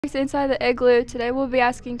Inside the Igloo. Today we'll be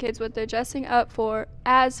asking kids what they're dressing up for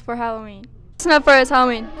Halloween. Dressing up for as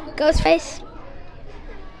Halloween. Ghostface.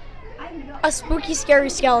 A spooky, scary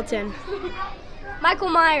skeleton. Michael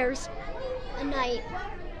Myers. A knight.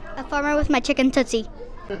 A farmer with my chicken Tootsie.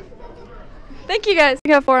 Thank you guys. What do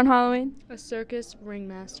you got for on Halloween? A circus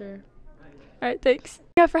ringmaster. Alright, thanks.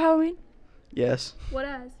 What do you got for Halloween? Yes. What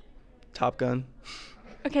as? Top Gun.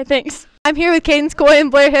 Okay, thanks. I'm here with Cadence Coy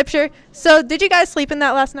and Blair Hipsher. So, did you guys sleep in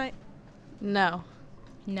that last night? No.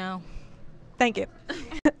 Thank you.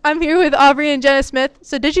 I'm here with Aubrey and Jenna Smith.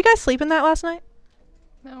 So, did you guys sleep in that last night?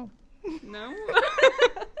 No.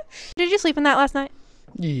 Did you sleep in that last night?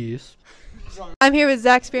 Yes. I'm here with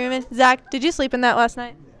Zach Spearman. Zach, did you sleep in that last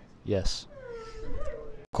night? Yes.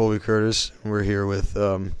 Colby Curtis. We're here with,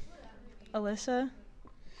 Alyssa.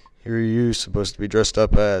 who are you supposed to be dressed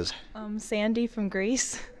up as? Sandy from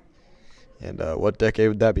Grease. And what decade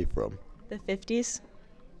would that be from? The 50s.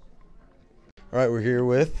 All right, we're here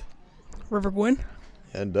with, River Gwyn.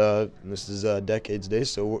 and this is Decades Day,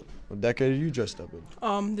 so what decade are you dressed up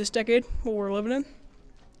in? This decade, what we're living in.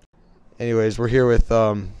 Anyways, we're here with,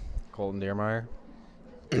 Colton Deermeyer.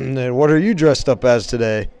 and what are you dressed up as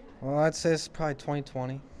today? Well, I'd say it's probably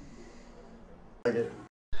 2020.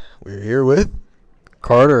 We're here with,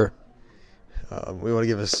 Carter. we want to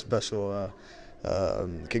give a special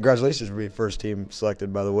congratulations for being first team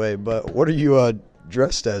selected, by the way, but what are you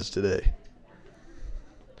dressed as today?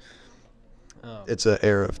 It's an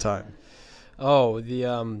era of time. Oh, the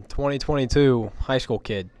 2022 high school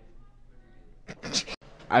kid.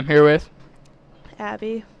 I'm here with.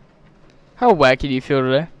 Abby. How wacky do you feel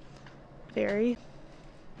today? Very.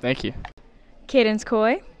 Thank you. Cadence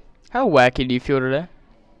Coy. How wacky do you feel today?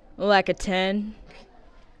 Like a 10.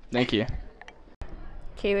 Thank you.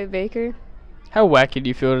 Kaylee Baker. How wacky do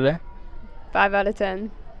you feel today? 5 out of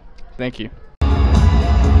 10. Thank you.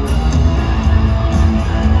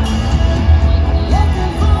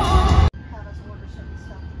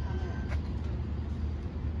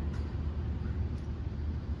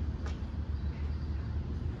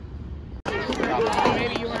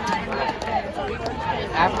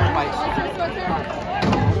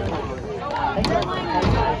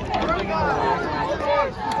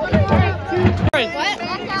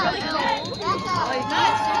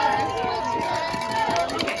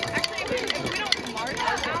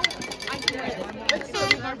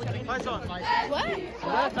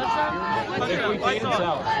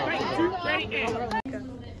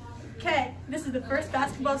 Okay, this is the first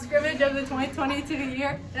basketball scrimmage of the 2022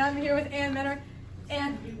 year, and I'm here with Ann Minner.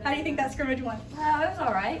 Ann, how do you think that scrimmage went? It was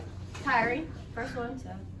all right. Tiring. First one, so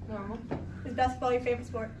normal. Is basketball your favorite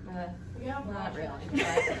sport? Not really.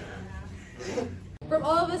 From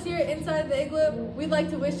all of us here inside the Igloo, we'd like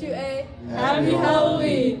to wish you a Happy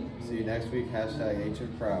Halloween. See you next week.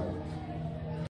 #HMProud.